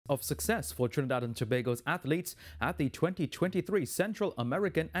of success for Trinidad and Tobago's athletes at the 2023 Central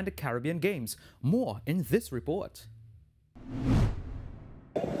American and Caribbean Games. More in this report.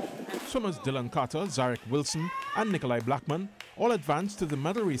 Swimmers Dylan Carter, Zarek Wilson and Nikolai Blackman all advanced to the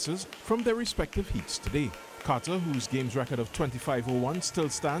medal races from their respective heats today. Carter, whose games record of 25.01 still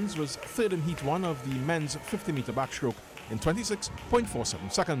stands, was third in Heat 1 of the men's 50-meter backstroke in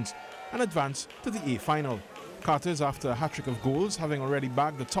 26.47 seconds and advanced to the A final. Carter is after a hat-trick of goals, having already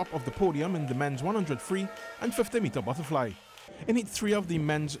bagged the top of the podium in the men's 100 free and 50-meter butterfly. In Heat 3 of the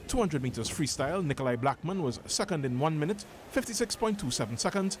men's 200 meters freestyle, Nikolai Blackman was second in 1 minute, 56.27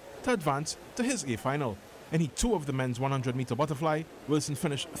 seconds to advance to his A final. In Heat 2 of the men's 100-meter butterfly, Wilson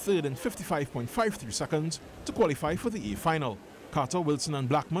finished third in 55.53 seconds to qualify for the A final. Carter, Wilson and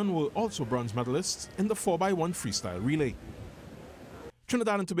Blackman were also bronze medalists in the 4x1 freestyle relay.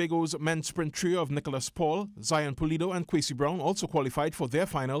 Trinidad and Tobago's men's sprint trio of Nicholas Paul, Zion Pulido and Kwesi Brown also qualified for their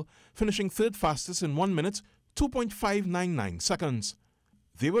final, finishing third fastest in 1 minute, 2.599 seconds.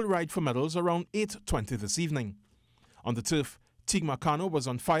 They will ride for medals around 8:20 this evening. On the turf, Teague Marcano was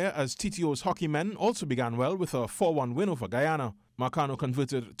on fire as TTO's hockey men also began well with a 4-1 win over Guyana. Marcano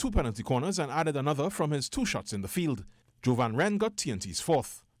converted 2 penalty corners and added another from his 2 shots in the field. Jovan Wren got TNT's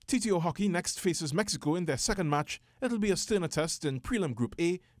fourth. TTO hockey next faces Mexico in their second match. It'll be a sterner test in prelim Group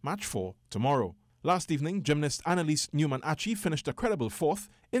A, match 4, tomorrow. Last evening, gymnast Annalise Newman-Achi finished a credible fourth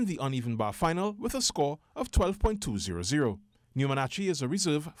in the uneven bar final with a score of 12.200. Newman-Achi is a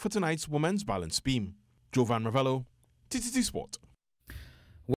reserve for tonight's women's balance beam. Jovan Ravello, TTT Sport.